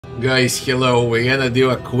Guys, hello, we're gonna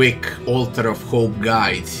do a quick Altar of Hope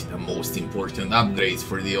guide, the most important upgrades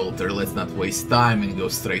for the altar. Let's not waste time and go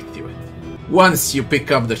straight to it. Once you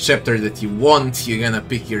pick up the chapter that you want, you're gonna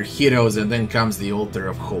pick your heroes and then comes the Altar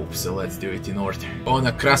of Hope, so let's do it in order. On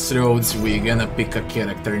a crossroads, we're gonna pick a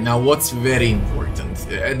character. Now what's very important,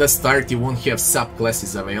 at the start you won't have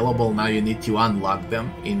subclasses available, now you need to unlock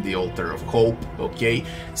them in the Altar of Hope, okay?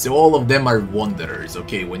 So all of them are wanderers,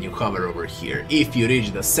 okay, when you hover over here. If you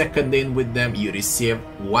reach the second inn with them, you receive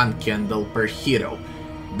 1 candle per hero.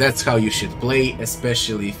 That's how you should play,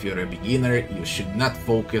 especially if you're a beginner. You should not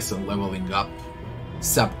focus on leveling up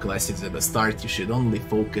subclasses at the start, you should only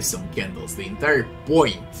focus on candles. The entire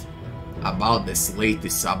point about this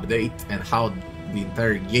latest update and how the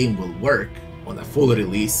entire game will work on a full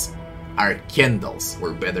release are candles,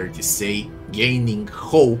 or better to say, gaining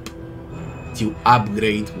hope to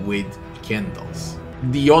upgrade with candles.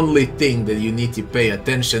 The only thing that you need to pay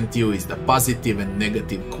attention to is the positive and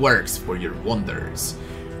negative quirks for your wanderers.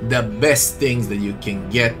 The best things that you can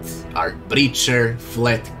get are Breacher,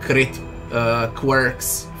 flat crit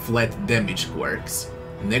quirks, flat damage quirks.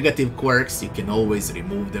 Negative quirks, you can always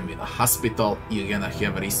remove them in a hospital. You're gonna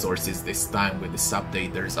have resources this time with this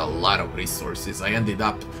update. There's a lot of resources. I ended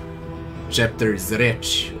up chapters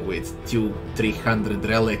rich with 200-300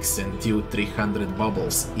 relics and 200-300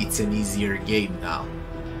 bubbles. It's an easier game now.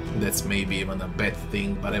 That's maybe even a bad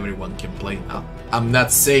thing, but everyone can play now. I'm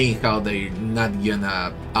not saying how they're not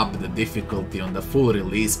gonna up the difficulty on the full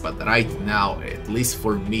release, but right now, at least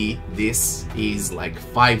for me, this is like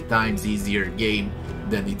 5 times easier game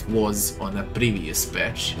than it was on a previous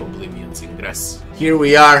patch, Oblivion's Ingress. Here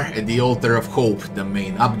we are at the Altar of Hope, the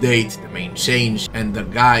main update, the main change, and the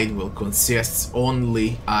guide will consist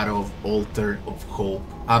only out of Altar of Hope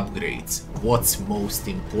upgrades. What's most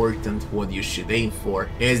important, what you should aim for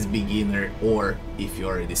as beginner, or if you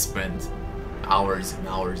already spent hours and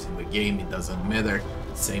hours in the game, it doesn't matter,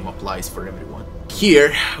 same applies for everyone.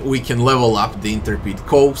 Here we can level up the Interpret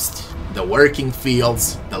Coast, the Working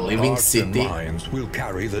Fields, the Living City, and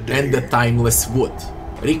the Timeless Wood.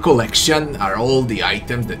 Recollection are all the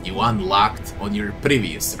items that you unlocked on your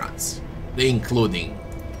previous runs, including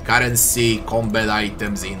currency, combat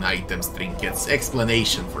items, in items, trinkets,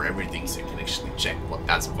 explanation for everything so you can actually check what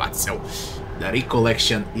does what. So the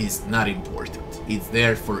recollection is not important, it's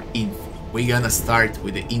there for info. We're gonna start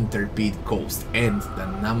with the Interpret Coast, and the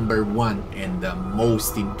number 1 and the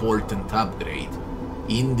most important upgrade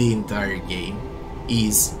in the entire game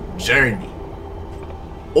is Journey.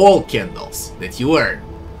 All candles that you earn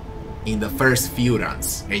in the first few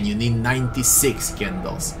runs, and you need 96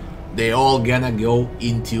 candles, they all gonna go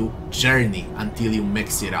into Journey until you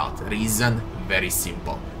max it out. Reason, very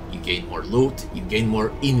simple. You gain more loot, you gain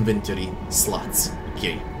more inventory slots.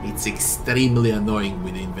 Okay, it's extremely annoying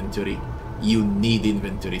with inventory. You need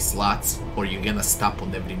inventory slots, or you're gonna stop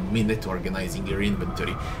on every minute organizing your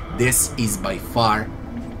inventory. This is by far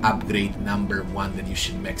upgrade number 1 that you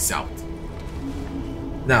should max out.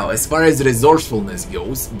 Now, as far as resourcefulness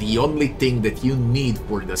goes, the only thing that you need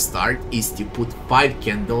for the start is to put 5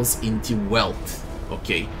 candles into wealth.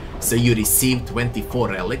 Okay, so you receive 24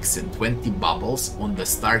 relics and 20 bubbles on the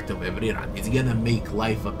start of every run. It's gonna make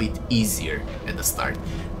life a bit easier at the start.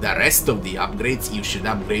 The rest of the upgrades you should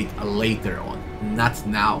upgrade later on. Not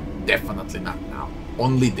now, definitely not now.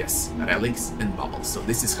 Only this, relics and bubbles. So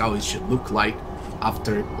this is how it should look like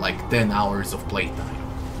after like 10 hours of playtime.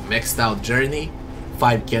 Maxed out Journey,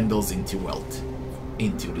 5 candles into wealth,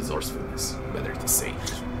 into resourcefulness, better to say.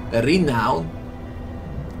 Renown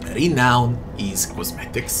is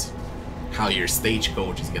cosmetics, how your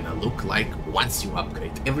stagecoach is gonna look like once you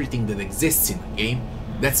upgrade everything that exists in the game.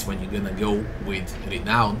 That's when you're gonna go with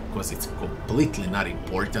Renown, because it's completely not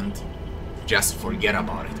important. Just forget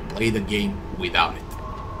about it, play the game without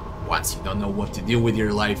it. Once you don't know what to do with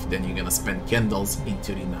your life, then you're gonna spend candles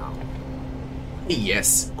into Renown.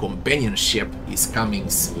 Yes, companionship is coming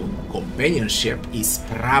soon. Companionship is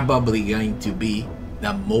probably going to be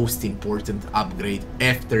the most important upgrade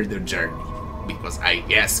after the Journey, because I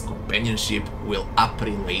guess companionship will up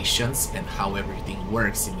relations and how everything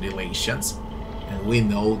works in relations, and we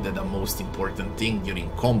know that the most important thing during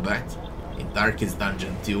combat in Darkest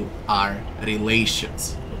Dungeon 2 are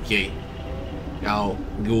relations, okay? How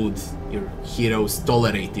good your heroes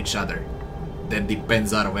tolerate each other. That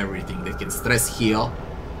depends out of everything. They can stress heal,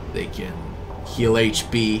 they can heal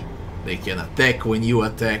HP, they can attack when you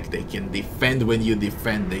attack, they can defend when you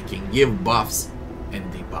defend, they can give buffs and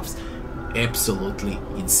debuffs. Absolutely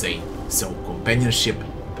insane. So companionship,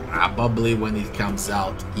 probably when it comes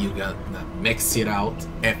out, you're gonna max it out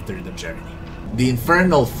after the Journey. The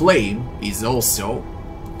Infernal Flame is also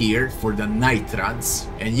here for the night runs,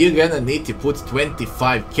 and you're gonna need to put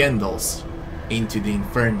 25 candles into the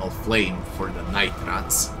infernal flame for the night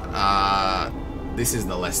runs. This is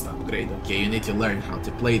the last upgrade, okay? You need to learn how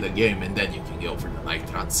to play the game and then you can go for the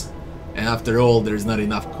night runs. And after all, there's not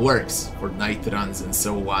enough quirks for night runs and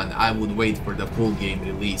so on. I would wait for the full game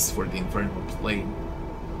release for the infernal flame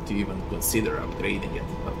to even consider upgrading it,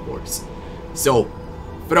 of course. So,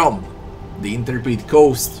 from the Interpret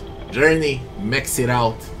Coast, Journey, max it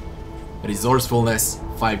out, Resourcefulness,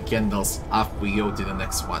 5 candles, off we go to the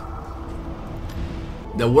next one.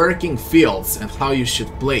 The working fields and how you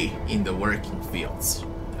should play in the working fields.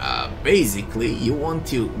 Basically, you want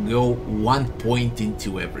to go 1 point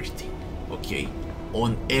into everything, okay?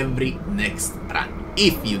 On every next run.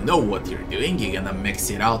 If you know what you're doing, you're gonna max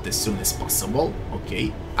it out as soon as possible,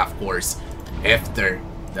 okay? Of course, after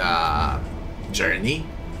the journey,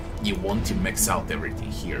 you want to max out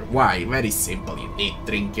everything here. Why? Very simple. You need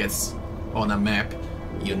trinkets on a map,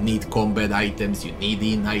 you need combat items, you need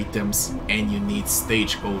in items, and you need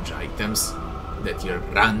stagecoach items that your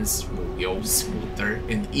runs will go smoother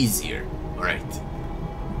and easier, alright?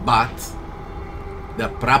 But the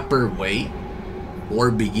proper way, for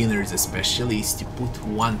beginners especially, is to put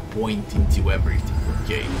 1 point into everything,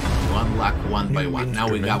 okay? You unlock one by one. Now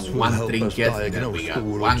we got 1 trinket, then we got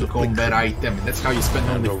 1 combat item, and that's how you spend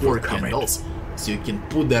only 4 candles. So you can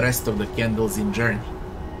put the rest of the candles in journey,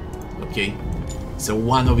 okay? So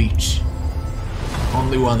 1 of each.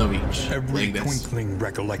 Only 1 of each. Every like this. twinkling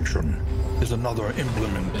recollection is another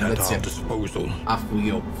implement at our disposal. Off we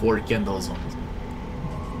go. 4 candles on.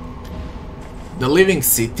 The Living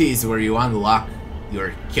City is where you unlock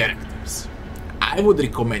your characters. I would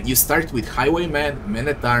recommend you start with Highwayman,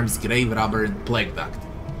 Man-at-Arms, Grave Robber, and Plague Doctor.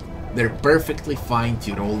 They're perfectly fine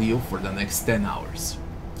to roll you for the next 10 hours.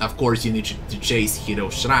 Of course, you need to chase hero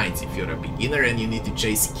shrines if you're a beginner, and you need to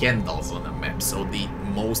chase candles on a map. So the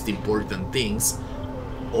most important things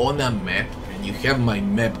on a map, and you have my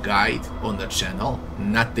map guide on the channel,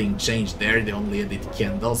 nothing changed there, they only added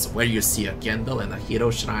candles. Where you see a candle and a hero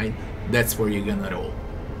shrine, that's where you're gonna roll.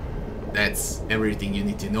 That's everything you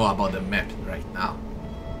need to know about the map right now.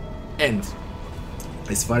 And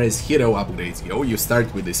as far as hero upgrades go, you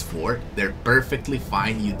start with these 4. They're perfectly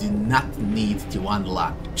fine. You do not need to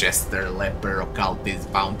unlock Jester, Leper,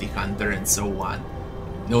 Occultist, Bounty Hunter, and so on.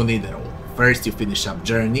 No need at all. First you finish up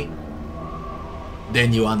Journey,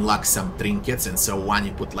 then you unlock some trinkets and so on.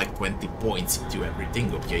 You put like 20 points into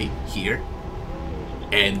everything, okay, here.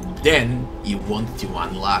 And then you want to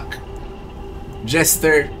unlock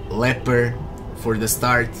Jester, Leper for the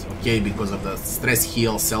start, okay, because of the stress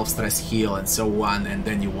heal, self-stress heal, and so on. And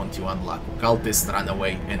then you want to unlock Occultist,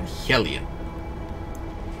 Runaway, and Hellion.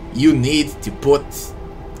 You need to put,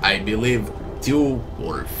 I believe, 2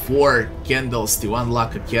 or 4 candles to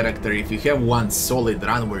unlock a character. If you have one solid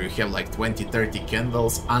run where you have like 20-30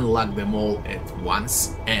 candles, unlock them all at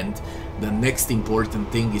once. And the next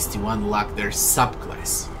important thing is to unlock their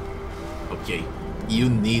subclass, okay? You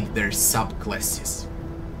need their subclasses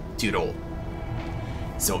to roll.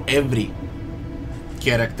 So every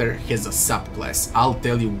character has a subclass. I'll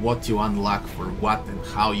tell you what you unlock for what and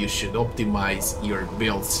how you should optimize your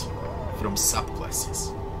builds from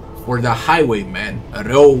subclasses. For the Highwayman,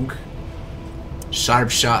 Rogue,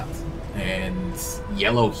 Sharpshot, and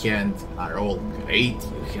Yellow Hand are all great.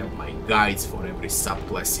 You have my guides for every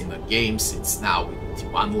subclass in the game, since now we need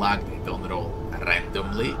to unlock, they don't roll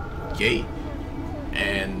randomly, okay?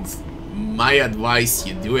 And my advice,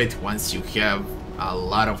 you do it once you have a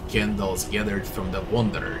lot of candles gathered from the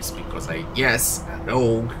Wanderers, because I guess a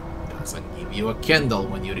rogue doesn't give you a candle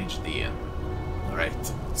when you reach the end.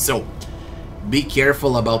 Alright, so be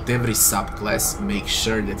careful about every subclass, make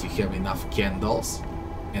sure that you have enough candles,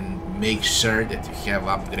 and make sure that you have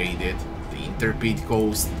upgraded the Interpret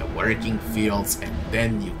Coast, the working fields, and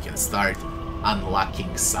then you can start unlocking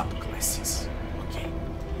subclasses.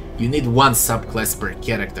 You need 1 subclass per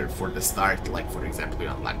character for the start, like for example you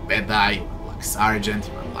unlock Bad Eye, you unlock Sergeant,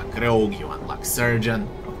 you unlock Rogue, you unlock Surgeon,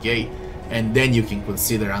 okay? And then you can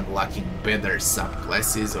consider unlocking better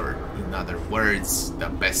subclasses, or in other words, the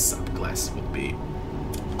best subclass would be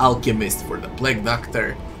Alchemist for the Plague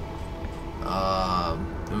Doctor,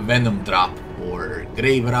 Venom Drop for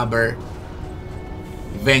Grave Robber,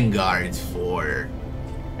 Vanguard for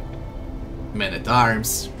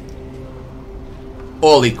Man-at-Arms.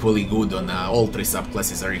 All equally good on all 3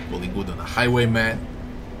 subclasses are equally good on a Highwayman.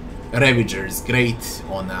 Ravager is great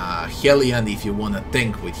on a Hellion if you want to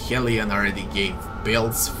tank with Hellion. Already gave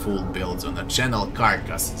builds, full builds on a channel.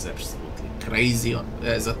 Carcass is absolutely crazy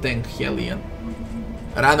as a tank Hellion.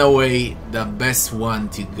 Runaway, the best one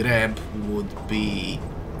to grab would be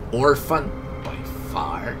Orphan by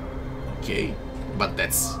far, okay, but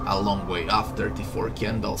that's a long way off, 34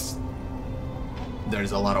 candles.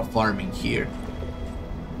 There's a lot of farming here.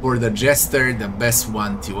 For the Jester, the best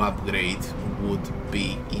one to upgrade would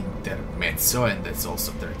be Intermezzo, and that's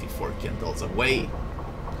also 34 candles away.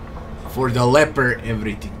 For the Leper,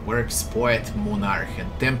 everything works. Poet, Monarch,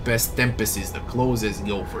 and Tempest. Tempest is the closest,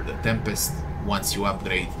 go for the Tempest once you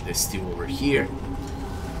upgrade this two over here.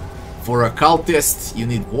 For Occultist, you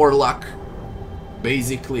need Warlock.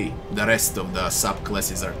 Basically, the rest of the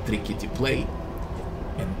subclasses are tricky to play.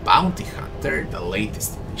 And Bounty Hunter, the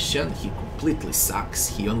latest edition, he completely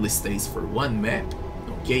sucks. He only stays for one map.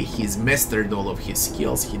 Okay, he's mastered all of his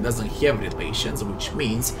skills. He doesn't have relations, which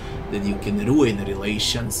means that you can ruin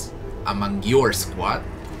relations among your squad.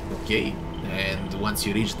 Okay, and once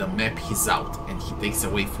you reach the map, he's out and he takes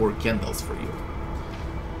away 4 candles for you.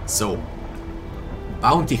 So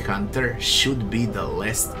Bounty Hunter should be the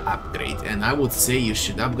last upgrade, and I would say you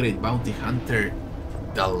should upgrade Bounty Hunter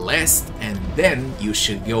the last, and then you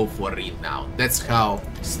should go for Renown. That's how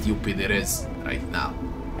stupid it is right now,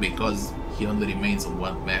 because he only remains on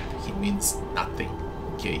one map. He means nothing,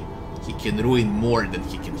 okay? He can ruin more than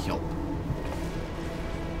he can help.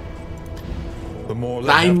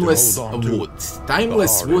 Timeless Wood.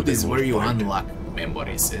 Timeless Wood is where you unlock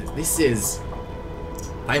memories. This is...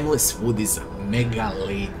 Timeless Wood is a mega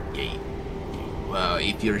late game.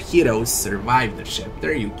 If your heroes survive the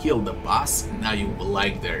chapter, you kill the boss, and now you will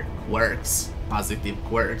like their quirks, positive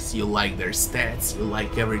quirks, you like their stats, you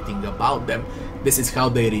like everything about them. This is how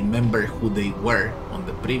they remember who they were on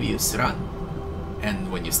the previous run.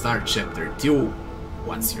 And when you start chapter 2,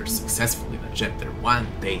 once you're successful in chapter 1,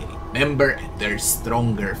 they remember and they're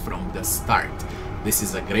stronger from the start. This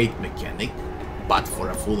is a great mechanic, but for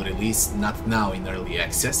a full release, not now in early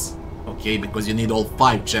access. Okay, because you need all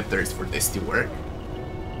 5 chapters for this to work.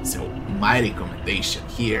 So my recommendation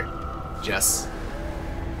here, just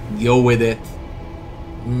go with it.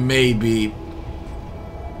 Maybe,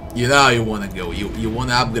 you know how you want to go. You want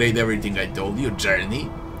to upgrade everything I told you. Journey,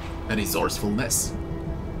 resourcefulness,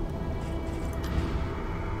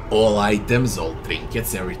 all items, all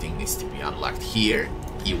trinkets, everything needs to be unlocked here.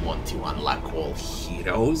 You want to unlock all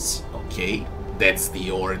heroes. Okay, that's the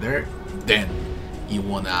order. Then you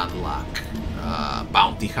want to unlock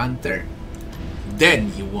Bounty Hunter.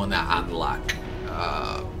 Then you want to unlock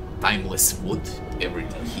Timeless Wood,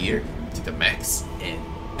 everything here to the max. And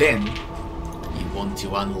then you want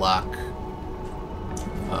to unlock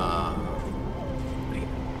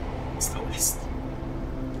it's the list.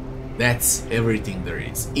 That's everything there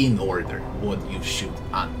is in order what you should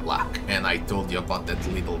unlock. And I told you about that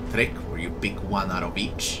little trick where you pick one out of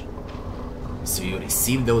each. So you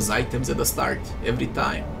receive those items at the start every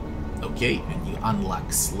time, okay? And you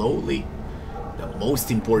unlock slowly. The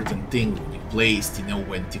most important thing when you play is to know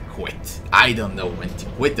when to quit. I don't know when to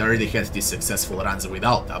quit. I already had these successful runs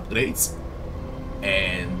without upgrades.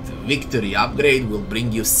 And victory upgrade will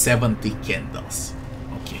bring you 70 candles.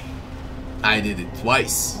 Okay, I did it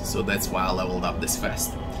twice, so that's why I leveled up this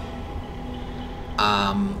fast.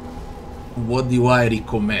 What do I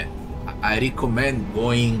recommend? I recommend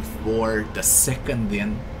going for the second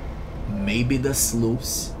in, maybe the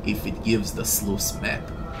sluice, if it gives the sluice map,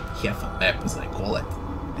 half a map as I call it,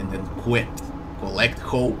 and then quit, collect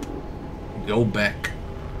hope, go back,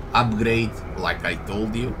 upgrade like I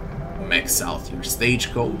told you, max out your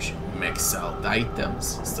stagecoach, max out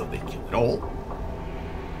items so they can roll,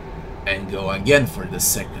 and go again for the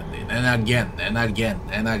second in, and again, and again,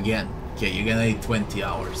 and again. Okay, you're gonna need 20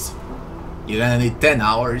 hours. You're gonna need 10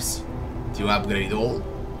 hours to upgrade all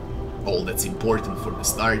that's important for the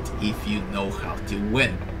start if you know how to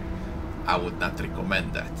win. I would not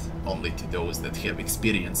recommend that, only to those that have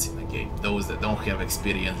experience in the game. Those that don't have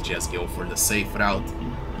experience, just go for the safe route.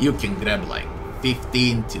 You can grab like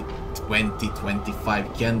 15 to 20,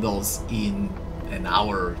 25 candles in an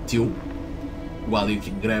hour or 2, while you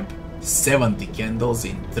can grab 70 candles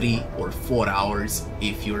in 3 or 4 hours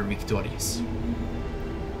if you're victorious.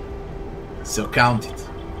 So count it.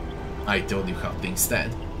 I told you how things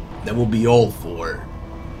stand. That will be all for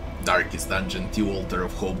Darkest Dungeon 2 Altar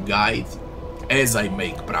of Hope guide. As I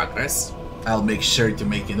make progress, I'll make sure to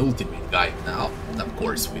make an ultimate guide now. Of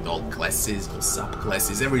course, with all classes, all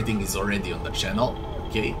subclasses, everything is already on the channel,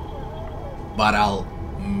 okay? But I'll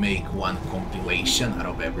make one compilation out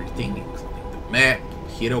of everything, including the map,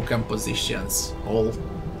 hero compositions, all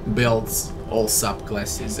builds, all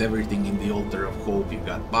subclasses, everything in the Altar of Hope. You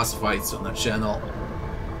got boss fights on the channel.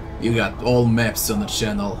 You got all maps on the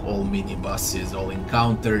channel, all mini bosses, all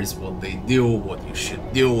encounters, what they do, what you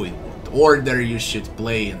should do, in what order you should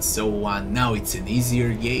play and so on. Now it's an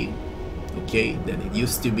easier game, okay, than it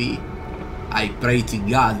used to be. I pray to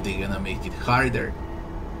God they're gonna make it harder,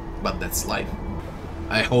 but that's life.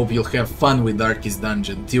 I hope you'll have fun with Darkest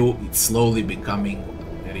Dungeon 2. It's slowly becoming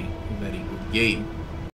a very, very good game.